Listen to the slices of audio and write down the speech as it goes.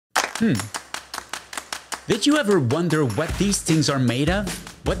Did you ever wonder what these things are made of?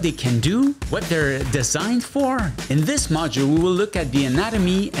 What they can do? What they're designed for? In this module, we will look at the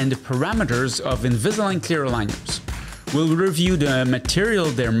anatomy and the parameters of Invisalign clear aligners. We'll review the material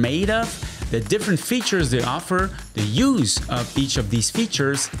they're made of, the different features they offer, the use of each of these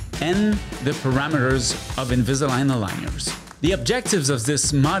features, and the parameters of Invisalign aligners. The objectives of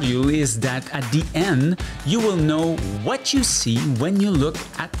this module is that at the end, you will know what you see when you look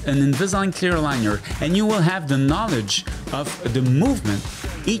at an Invisalign clear aligner, and you will have the knowledge of the movement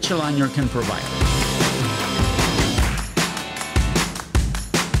each aligner can provide.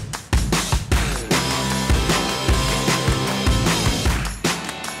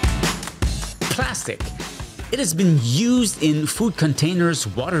 Plastic. It has been used in food containers,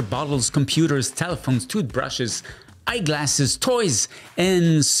 water bottles, computers, telephones, toothbrushes, eyeglasses, toys,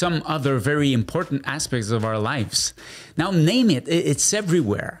 and some other very important aspects of our lives. Now, name it, it's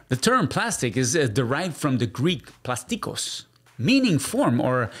everywhere. The term plastic is derived from the Greek plastikos, meaning form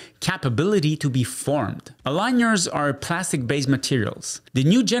or capability to be formed. Aligners are plastic-based materials. The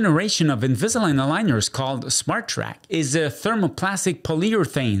new generation of Invisalign aligners called SmartTrack is a thermoplastic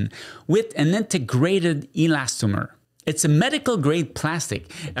polyurethane with an integrated elastomer. It's a medical-grade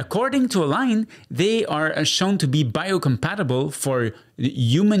plastic. According to Align, they are shown to be biocompatible for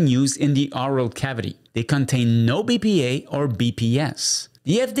human use in the oral cavity. They contain no BPA or BPS.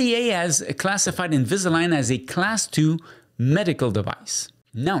 The FDA has classified Invisalign as a Class II medical device.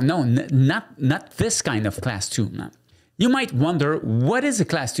 No, not this kind of Class II. No. You might wonder, what is a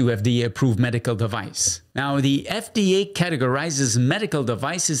Class II FDA-approved medical device? Now, the FDA categorizes medical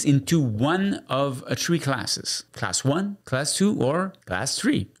devices into one of three classes: Class 1, Class 2, or Class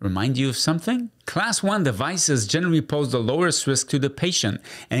 3. Remind you of something? Class 1 devices generally pose the lowest risk to the patient,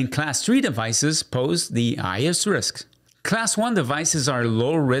 and Class 3 devices pose the highest risk. Class 1 devices are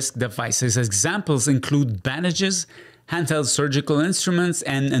low-risk devices. Examples include bandages, handheld surgical instruments,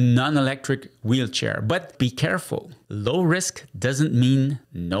 and a non-electric wheelchair. But be careful, low risk doesn't mean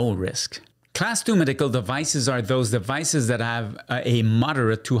no risk. Class 2 medical devices are those devices that have a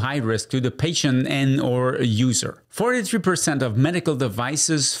moderate to high risk to the patient and or user. 43% of medical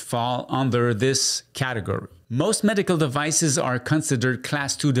devices fall under this category. Most medical devices are considered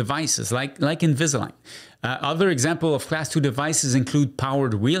Class 2 devices, like Invisalign. Other examples of Class 2 devices include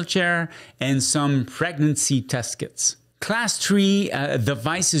powered wheelchair and some pregnancy test kits. Class 3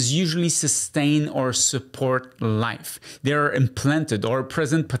 devices usually sustain or support life. They are implanted or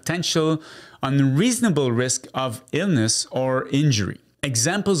present potential unreasonable risk of illness or injury.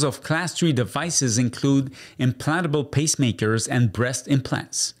 Examples of Class 3 devices include implantable pacemakers and breast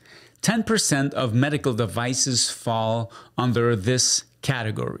implants. 10% of medical devices fall under this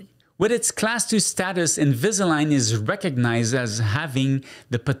category. With its Class 2 status, Invisalign is recognized as having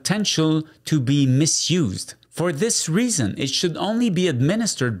the potential to be misused. For this reason, it should only be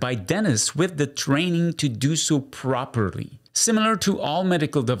administered by dentists with the training to do so properly. Similar to all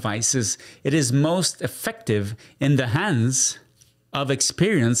medical devices, it is most effective in the hands of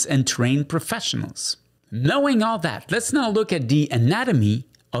experienced and trained professionals. Knowing all that, let's now look at the anatomy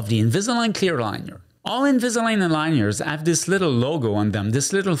of the Invisalign clear aligner. All Invisalign aligners have this little logo on them,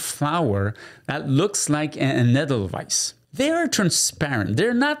 this little flower that looks like an edelweiss. They are transparent.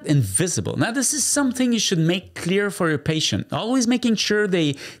 They're not invisible. Now, this is something you should make clear for your patient, always making sure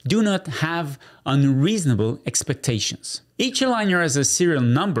they do not have unreasonable expectations. Each aligner has a serial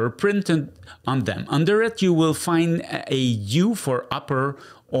number printed on them. Under it, you will find a U for upper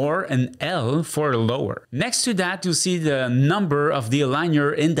or an L for lower. Next to that, you'll see the number of the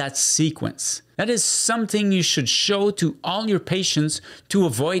aligner in that sequence. That is something you should show to all your patients to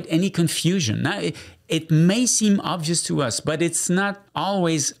avoid any confusion. Now, it may seem obvious to us, but it's not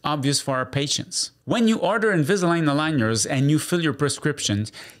always obvious for our patients. When you order Invisalign aligners and you fill your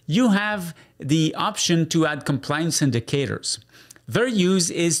prescriptions, you have the option to add compliance indicators. Their use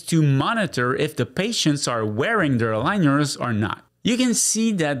is to monitor if the patients are wearing their aligners or not. You can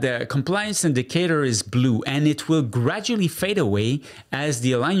see that the compliance indicator is blue, and it will gradually fade away as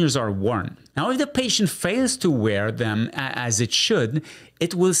the aligners are worn. Now, if the patient fails to wear them as it should,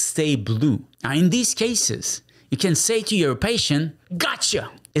 it will stay blue. Now, in these cases, you can say to your patient, "Gotcha!"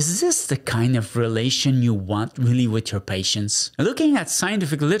 Is this the kind of relation you want really with your patients? Looking at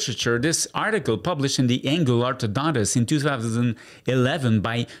scientific literature, this article published in the Angle Orthodontist in 2011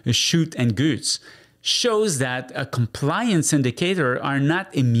 by Schut and Goetz shows that a compliance indicator are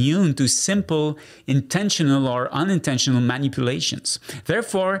not immune to simple intentional or unintentional manipulations.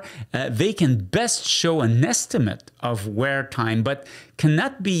 Therefore, they can best show an estimate of wear time, but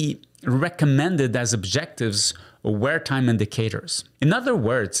cannot be recommended as objectives wear time indicators. In other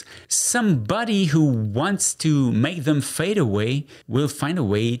words, somebody who wants to make them fade away will find a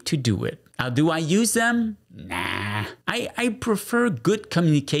way to do it. How do I use them? Nah. I prefer good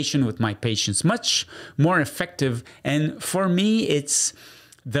communication with my patients, much more effective, and for me it's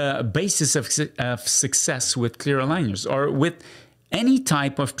the basis of success with clear aligners or with any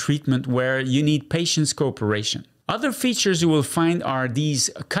type of treatment where you need patients' cooperation. Other features you will find are these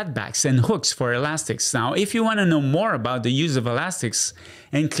cutbacks and hooks for elastics. Now, if you want to know more about the use of elastics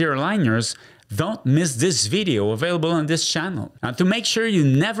and clear aligners, don't miss this video available on this channel. Now, to make sure you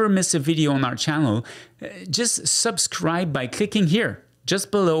never miss a video on our channel, just subscribe by clicking here,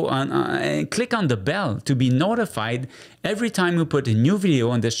 just below, and click on the bell to be notified every time we put a new video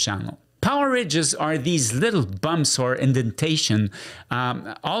on this channel. Power ridges are these little bumps or indentation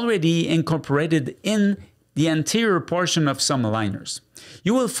already incorporated in the anterior portion of some aligners.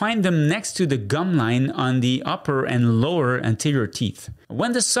 You will find them next to the gum line on the upper and lower anterior teeth.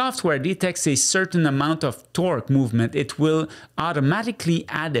 When the software detects a certain amount of torque movement, it will automatically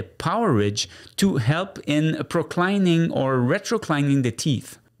add a power ridge to help in proclining or retroclining the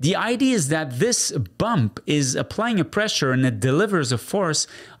teeth. The idea is that this bump is applying a pressure and it delivers a force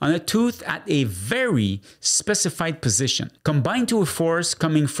on a tooth at a very specified position. Combined to a force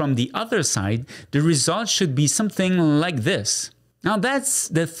coming from the other side, the result should be something like this. Now that's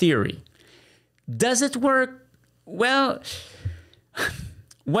the theory. Does it work? Well,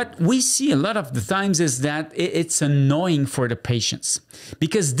 what we see a lot of the times is that it's annoying for the patients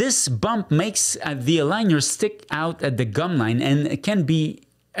because this bump makes the aligner stick out at the gum line and it can be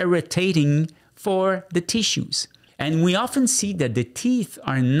irritating for the tissues. And we often see that the teeth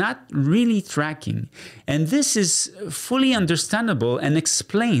are not really tracking. And this is fully understandable and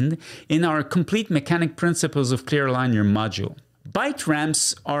explained in our complete mechanic principles of clear aligner module. Bite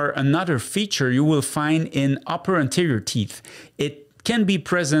ramps are another feature you will find in upper anterior teeth. It can be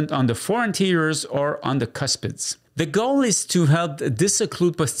present on the fore anteriors or on the cuspids. The goal is to help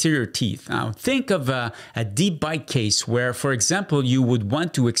disocclude posterior teeth. Now, think of a deep bite case where, for example, you would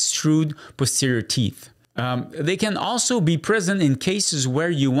want to extrude posterior teeth. They can also be present in cases where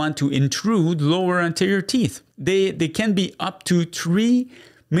you want to intrude lower anterior teeth. They can be up to 3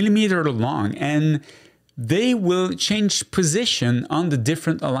 millimeters long and they will change position on the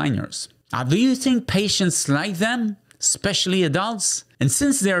different aligners. Now, do you think patients like them? Especially adults? And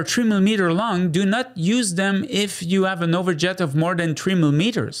since they are 3 millimeters long, do not use them if you have an overjet of more than 3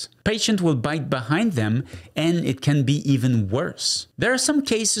 millimeters. Patient will bite behind them and it can be even worse. There are some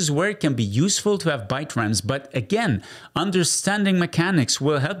cases where it can be useful to have bite ramps, but again, understanding mechanics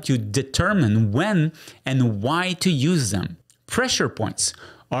will help you determine when and why to use them. Pressure points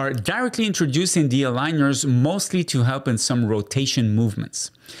are directly introduced in the aligners mostly to help in some rotation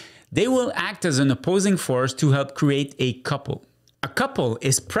movements. They will act as an opposing force to help create a couple. A couple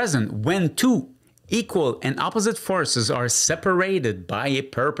is present when two equal and opposite forces are separated by a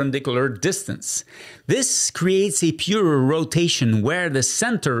perpendicular distance. This creates a pure rotation where the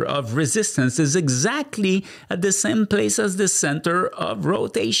center of resistance is exactly at the same place as the center of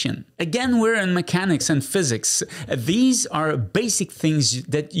rotation. Again, we're in mechanics and physics. These are basic things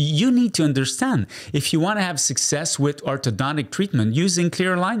that you need to understand if you want to have success with orthodontic treatment using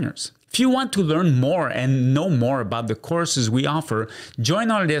clear aligners. If you want to learn more and know more about the courses we offer, join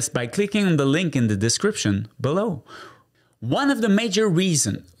our list by clicking on the link in the description below. One of the major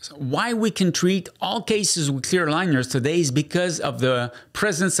reasons why we can treat all cases with clear aligners today is because of the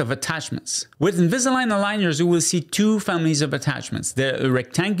presence of attachments. With Invisalign aligners, you will see two families of attachments, the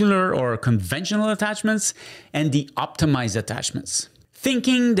rectangular or conventional attachments and the optimized attachments.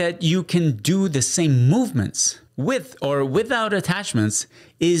 Thinking that you can do the same movements with or without attachments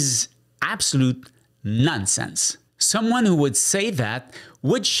is absolute nonsense. Someone who would say that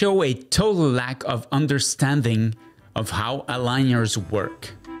would show a total lack of understanding of how aligners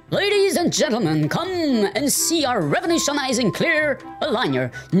work. Ladies and gentlemen, come and see our revolutionizing clear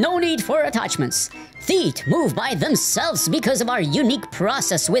aligner. No need for attachments. Teeth move by themselves because of our unique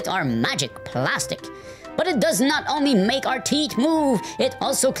process with our magic plastic. But it does not only make our teeth move, it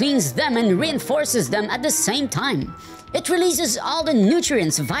also cleans them and reinforces them at the same time. It releases all the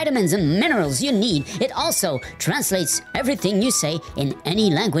nutrients, vitamins, and minerals you need. It also translates everything you say in any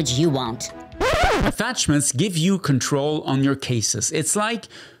language you want. Attachments give you control on your cases. It's like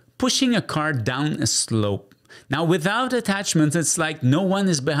pushing a car down a slope. Now, without attachments, it's like no one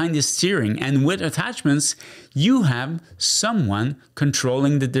is behind the steering. And with attachments, you have someone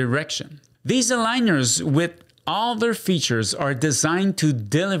controlling the direction. These aligners with all their features are designed to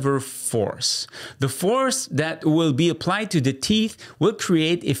deliver force. The force that will be applied to the teeth will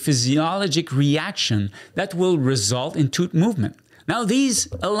create a physiologic reaction that will result in tooth movement. Now, these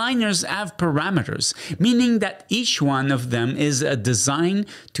aligners have parameters, meaning that each one of them is designed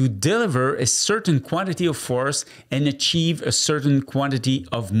to deliver a certain quantity of force and achieve a certain quantity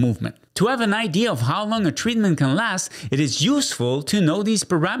of movement. To have an idea of how long a treatment can last, it is useful to know these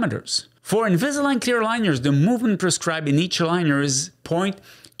parameters. For Invisalign clear aligners, the movement prescribed in each aligner is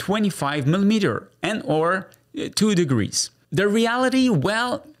 0.25 millimeter and or 2 degrees. The reality,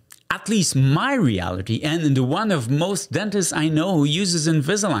 well, at least my reality, and the one of most dentists I know who uses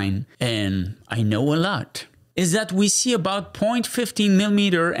Invisalign, and I know a lot, is that we see about 0.15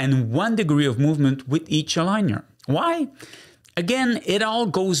 millimeter and 1 degree of movement with each aligner. Why? Again, it all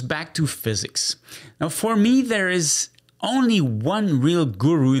goes back to physics. Now, for me, there is only one real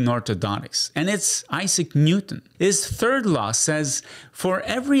guru in orthodontics, and it's Isaac Newton. His third law says, for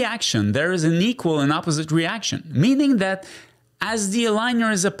every action, there is an equal and opposite reaction, meaning that as the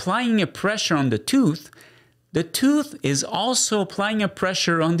aligner is applying a pressure on the tooth is also applying a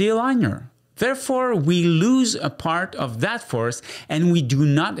pressure on the aligner. Therefore, we lose a part of that force and we do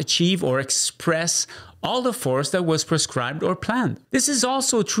not achieve or express all the force that was prescribed or planned. This is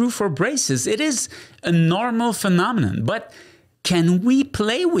also true for braces. It is a normal phenomenon, but can we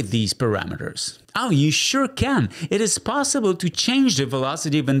play with these parameters? Oh, you sure can. It is possible to change the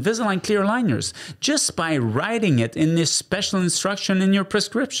velocity of Invisalign clear aligners just by writing it in this special instruction in your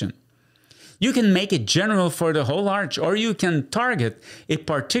prescription. You can make it general for the whole arch, or you can target a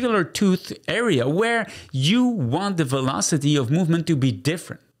particular tooth area where you want the velocity of movement to be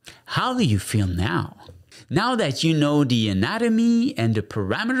different. How do you feel now? Now that you know the anatomy and the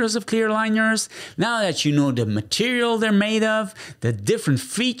parameters of clear aligners, now that you know the material they're made of, the different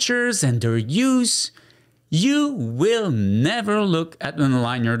features and their use, you will never look at an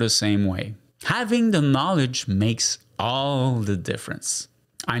aligner the same way. Having the knowledge makes all the difference.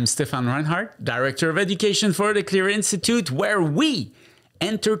 I'm Stefan Reinhardt, Director of Education for the Clear Institute, where we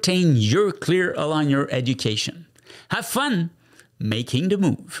entertain your clear aligner education. Have fun making the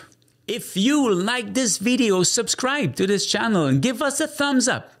move. If you like this video, subscribe to this channel and give us a thumbs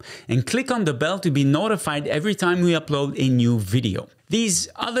up and click on the bell to be notified every time we upload a new video. These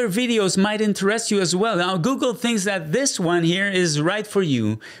other videos might interest you as well. Now, Google thinks that this one here is right for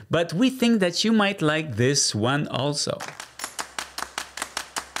you, but we think that you might like this one also.